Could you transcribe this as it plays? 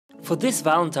For this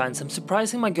Valentine's, I'm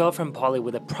surprising my girlfriend Polly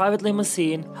with a private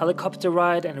limousine, helicopter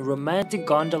ride and a romantic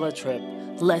gondola trip.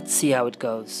 Let's see how it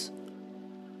goes.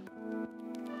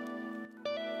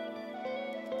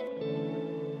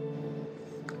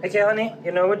 Okay honey,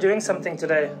 you know we're doing something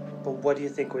today, but what do you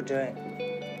think we're doing?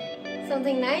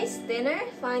 Something nice? Dinner?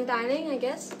 Fine dining, I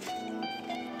guess?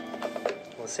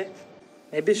 We'll see.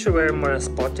 Maybe you should wear a more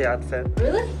sporty outfit.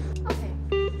 Really? Okay.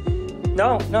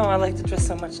 No, I like the dress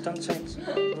so much, don't change.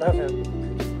 Love it.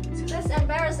 That's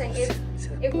embarrassing if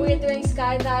we're doing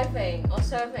skydiving or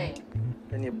surfing.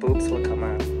 Then your boobs will come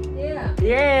out. Yeah.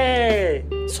 Yay!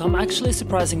 So I'm actually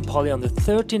surprising Polly on the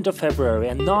 13th of February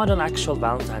and not on actual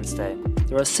Valentine's Day.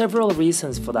 There are several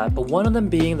reasons for that, but one of them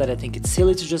being that I think it's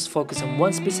silly to just focus on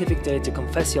one specific day to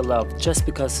confess your love just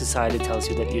because society tells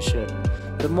you that you should.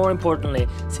 But more importantly,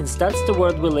 since that's the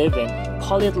world we live in,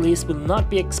 Polly at least will not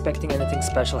be expecting anything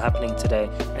special happening today,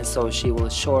 and so she will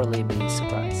surely be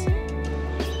surprised.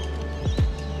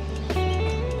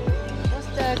 What's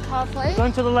the car plate?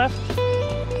 Going to the left.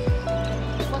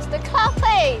 What's the car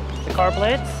plate? The car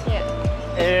plate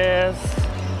is...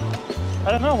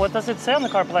 I don't know, what does it say on the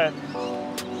car plate?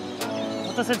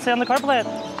 What does it say on the car plate?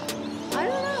 I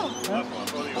don't know. Huh?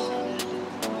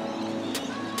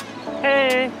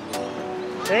 Hey!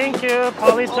 Thank you,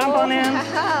 Polly, jump on in.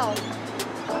 Wow.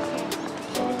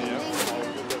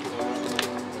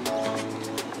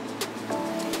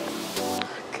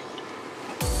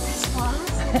 This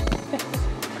was?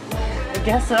 I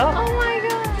guess so. Oh my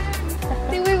god.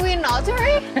 Did we win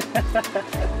lottery?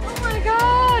 Oh my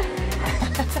god.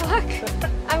 Fuck.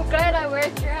 I'm glad I wear a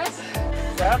dress.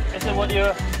 Yeah, is it what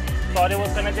you thought it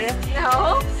was gonna be?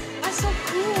 No. That's so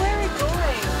cool. Where are we going?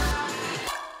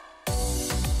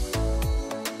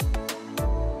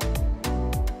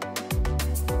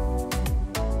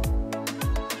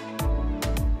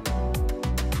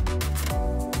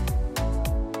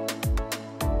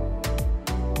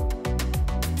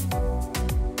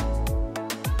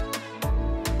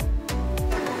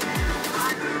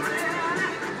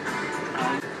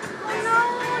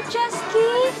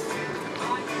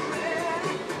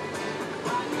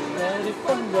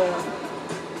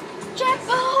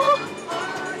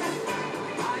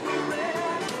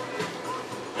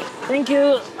 Thank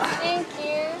you. Thank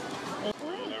you.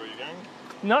 Where are you going?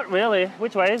 Not really.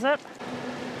 Which way is it?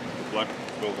 Black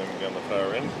building down the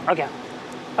far end. Okay.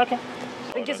 Okay.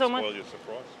 Thank you so much. Spoil your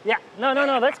surprise. Yeah.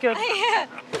 No, that's good. Yeah.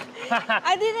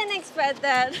 I didn't expect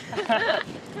that.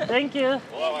 Thank you. Well,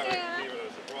 I won't give it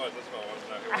a surprise. That's why I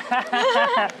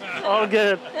want to know. All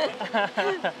good.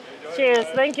 Cheers.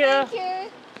 Thank you. Thank you.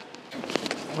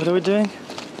 What are we doing?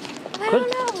 I don't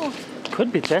know.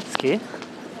 Could be jet ski.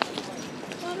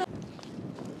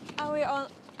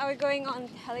 Are we going on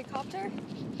helicopter?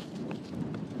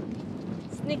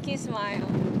 Sneaky smile.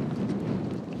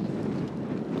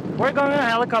 We're going on a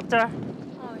helicopter.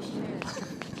 Oh shit.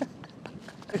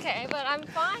 Okay, but I'm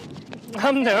fine.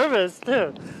 I'm nervous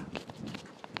too.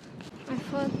 I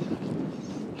thought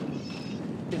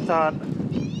You thought?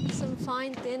 some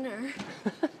fine dinner.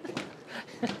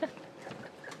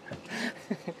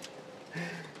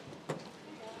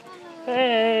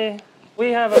 Hey,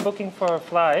 we have a booking for a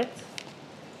flight.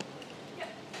 Can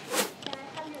I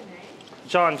have your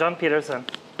name? John Peterson.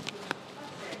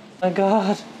 Oh my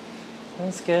God,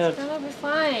 I'm scared. It's gonna be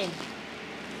fine.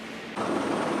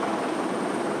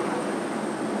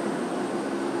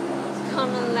 It's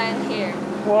gonna land here.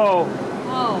 Whoa.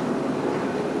 Whoa.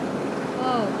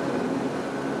 Whoa.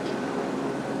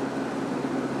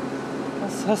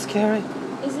 That's so scary.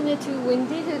 Isn't it too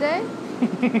windy today?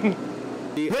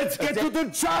 Let's get to the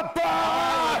chopper!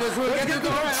 Let's get to the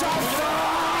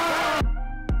chopper!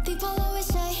 People always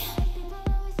say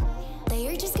that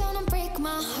you're just gonna break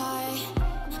my heart,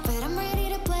 but I'm ready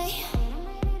to play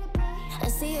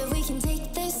and see if we can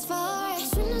take this far.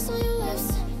 Sweetness on your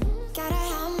lips, gotta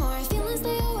have more feelings.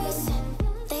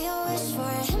 They always for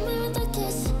hit me with a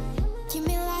kiss. Give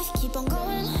me life, keep on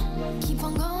going, keep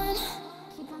on going,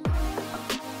 keep on going,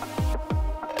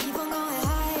 keep on going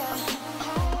higher.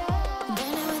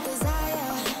 Burning with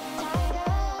desire,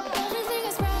 everything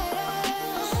is brighter.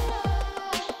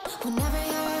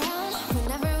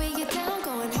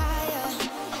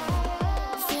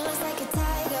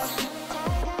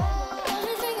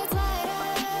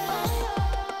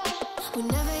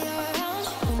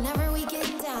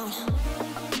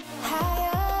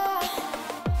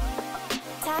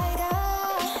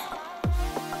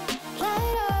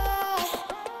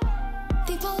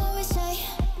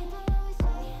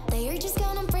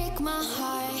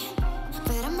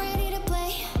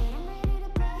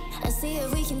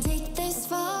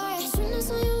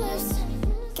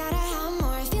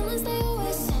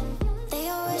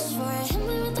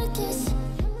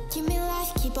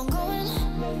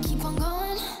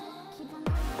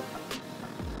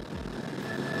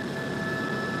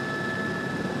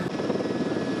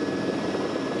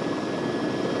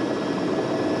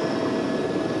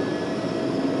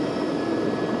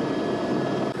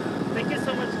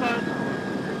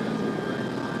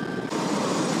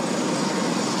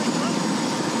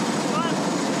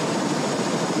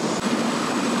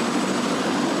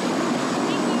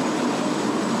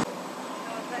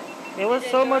 It was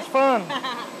so much fun.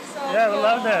 Yeah, we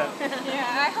loved it.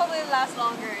 Yeah, I hope it lasts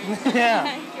longer. Yeah.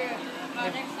 Thank you.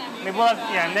 Next time Maybe we'll have,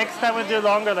 yeah, next time we'll do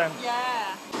longer then.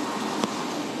 Yeah.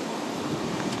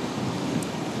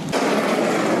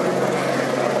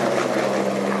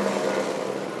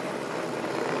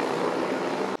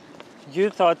 You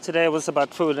thought today was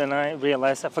about food, and I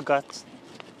realized I forgot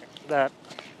that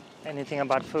anything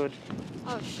about food.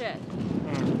 Oh shit.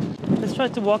 Let's try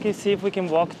to walk and see if we can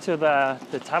walk to the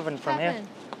tavern from here.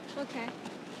 Okay.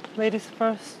 Ladies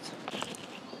first.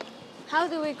 How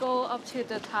do we go up to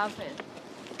the tavern?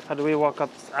 How do we walk up?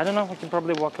 I don't know. We can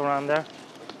probably walk around there.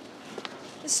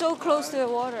 It's so close to the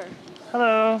water.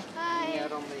 Hello. Hi.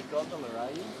 Out on the gondola, are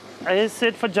you? Is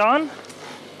it for John?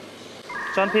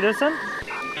 John Peterson?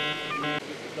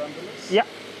 Gondolas? Yeah.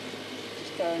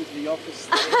 Just go into the office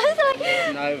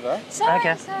and over. Sorry,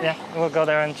 Okay. sorry. Yeah, we'll go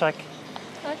there and check.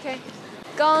 Okay.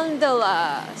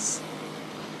 Gondolas.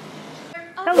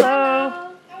 Hello.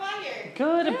 How are you?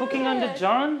 Good. Booking under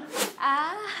John.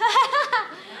 Ah.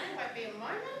 Might be a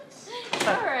moment.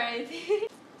 All right.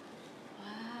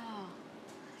 Wow.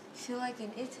 Feel like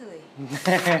in Italy.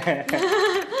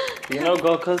 You know,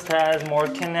 Gold Coast has more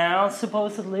canals,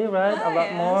 supposedly, right? Oh, a lot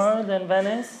yes. more than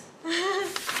Venice.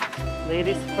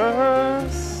 Ladies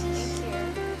first.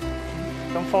 Thank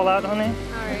you. Don't fall out, honey.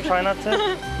 All right. Try not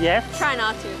to. Yet. Try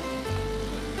not to.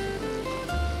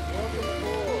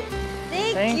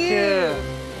 Thank you.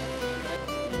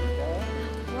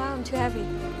 Wow, I'm too heavy.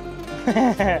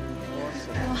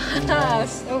 Wow,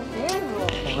 so beautiful.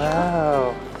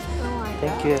 Wow. Oh my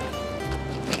Thank god. you.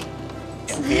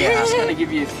 Yeah, I'm just going to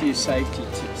give you a few safety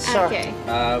tips. Sure. Okay.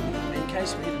 In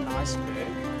case we hit an iceberg,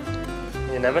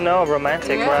 You never know,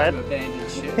 romantic, Yeah. right? to abandon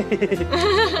ship. I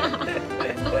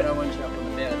don't want you up on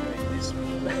the bow doing this.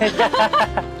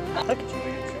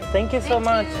 Thank you so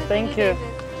much. Thank you.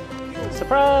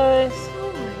 Surprise.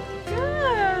 Oh my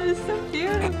god, it's so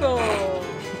beautiful.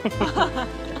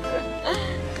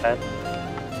 Okay.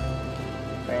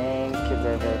 Thank you,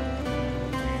 David.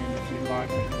 And if you like,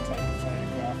 we can take a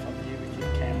photograph of you with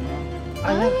your camera. Oh,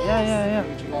 yeah.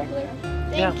 Would you like that?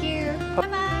 Thank you. Bye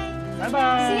bye.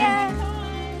 Bye-bye. See ya.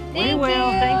 We Thank will. you.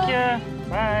 Thank you.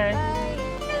 Bye.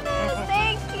 Bye.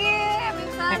 Thank you. Happy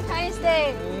Valentine's Day.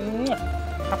 Mwah.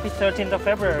 Happy 13th of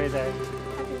February Day.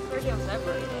 Happy 30th of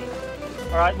February Day.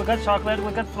 All right, we got chocolate, we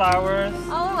got flowers,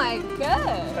 Oh my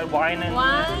god. got wine and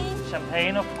Wine.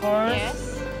 champagne, of course.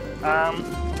 Yes.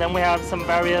 Then we have some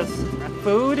various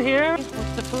food here.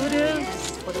 What the food is?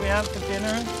 What do we have for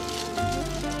dinner?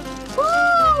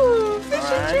 Woo! Fish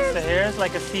and Alright, chips. so here's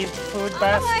like a seafood Oh my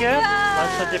basket. God.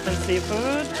 Lots of different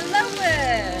seafood. I love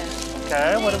it.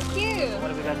 Okay, what Thank you.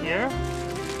 have we got here?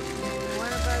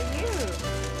 What about you?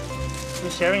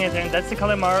 We're sharing it, and that's the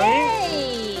calamari.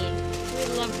 Hey! We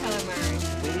love calamari.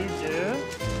 We do.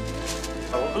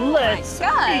 Oh, let's my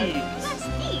god. eat. Let's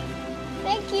eat.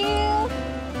 Thank you.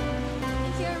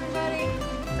 Thank you, everybody.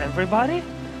 Everybody?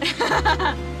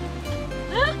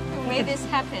 Who made this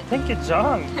happen? Thank you,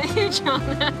 John. Thank you, John.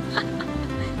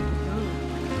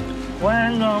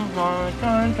 When I'm dun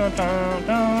dun dun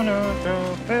dun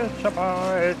dun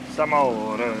picture it's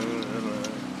amore.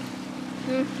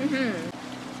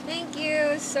 Thank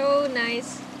you. So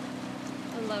nice.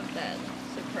 I love that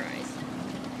surprise.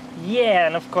 Yeah,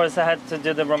 and of course I had to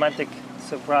do the romantic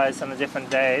surprise on a different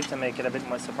day to make it a bit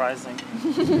more surprising.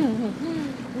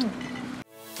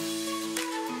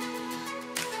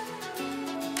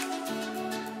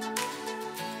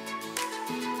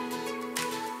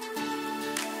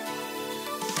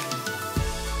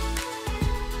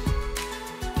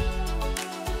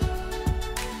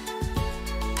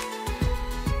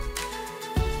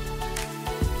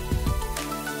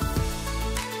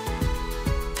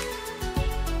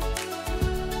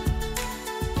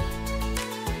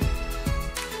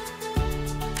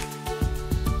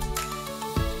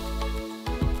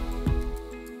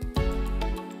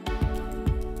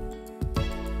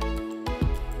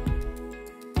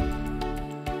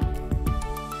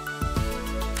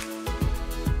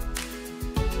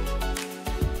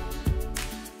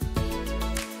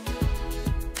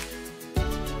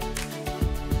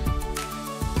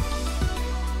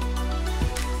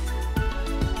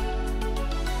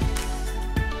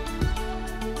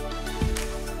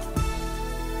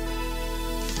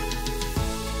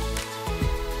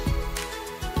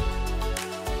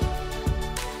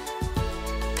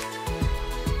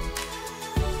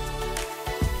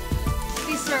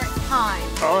 Dessert time.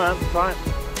 Oh, that's fine.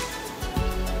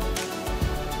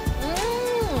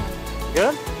 Mmm.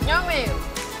 Good? Yummy.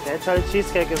 Okay, try the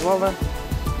cheesecake as well then.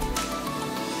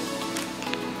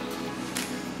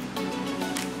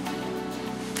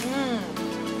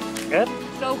 Mmm. Good?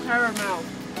 So caramel.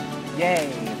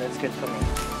 Yay, that's good for me.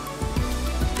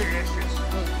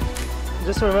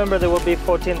 Just remember there will be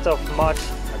 14th of March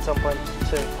at some point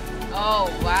too.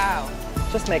 Oh, wow.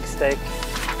 Just make steak.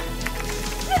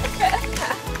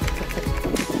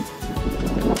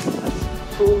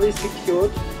 Fully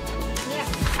secured. Yeah.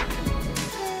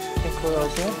 Think we're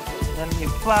okay. Then your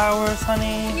flowers,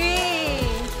 honey. Yay!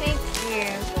 Thank you.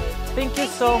 Thank you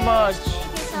so much.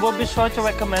 Thank you so We'll much. be sure to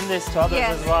recommend this to others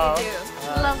Yes, as well. we do.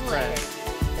 That's Lovely. great.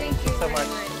 Thank you so very much.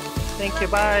 much. Thank you,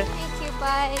 bye. Thank you,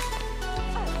 bye.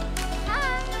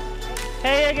 Hi.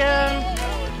 Hey again.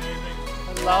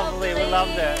 Lovely, we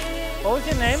loved it. What was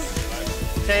your name?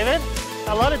 David?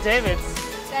 A lot of Davids.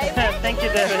 David? Thank you,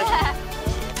 David.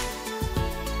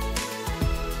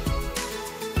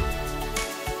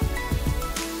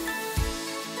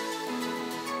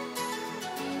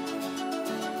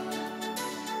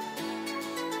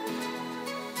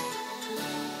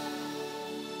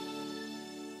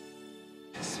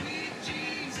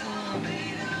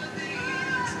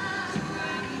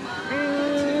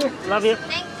 Love you.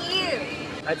 Thank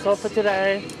you. That's all for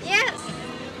today. Yes.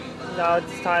 Now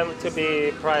it's time to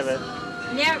be private.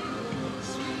 Yep.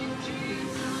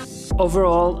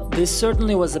 Overall, this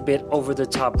certainly was a bit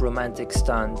over-the-top romantic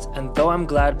stunt, and though I'm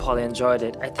glad Polly enjoyed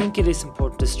it, I think it is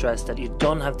important to stress that you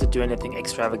don't have to do anything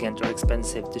extravagant or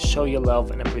expensive to show your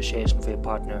love and appreciation for your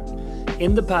partner.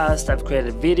 In the past, I've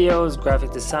created videos,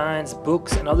 graphic designs,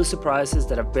 books and other surprises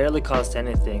that have barely cost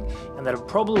anything, and that have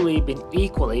probably been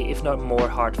equally, if not more,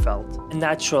 heartfelt. And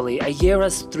naturally, a year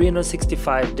has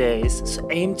 365 days, so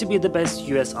aim to be the best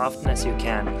you as often as you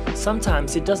can.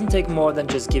 Sometimes it doesn't take more than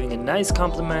just giving a nice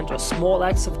compliment or small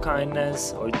acts of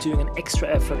kindness or doing an extra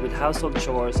effort with household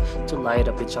chores to light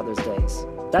up each other's days.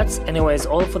 That's anyways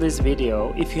all for this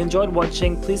video. If you enjoyed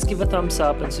watching, please give a thumbs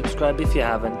up and subscribe if you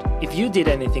haven't. If you did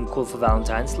anything cool for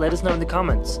Valentine's, let us know in the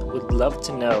comments. We'd love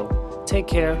to know. Take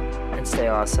care and stay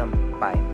awesome. Bye.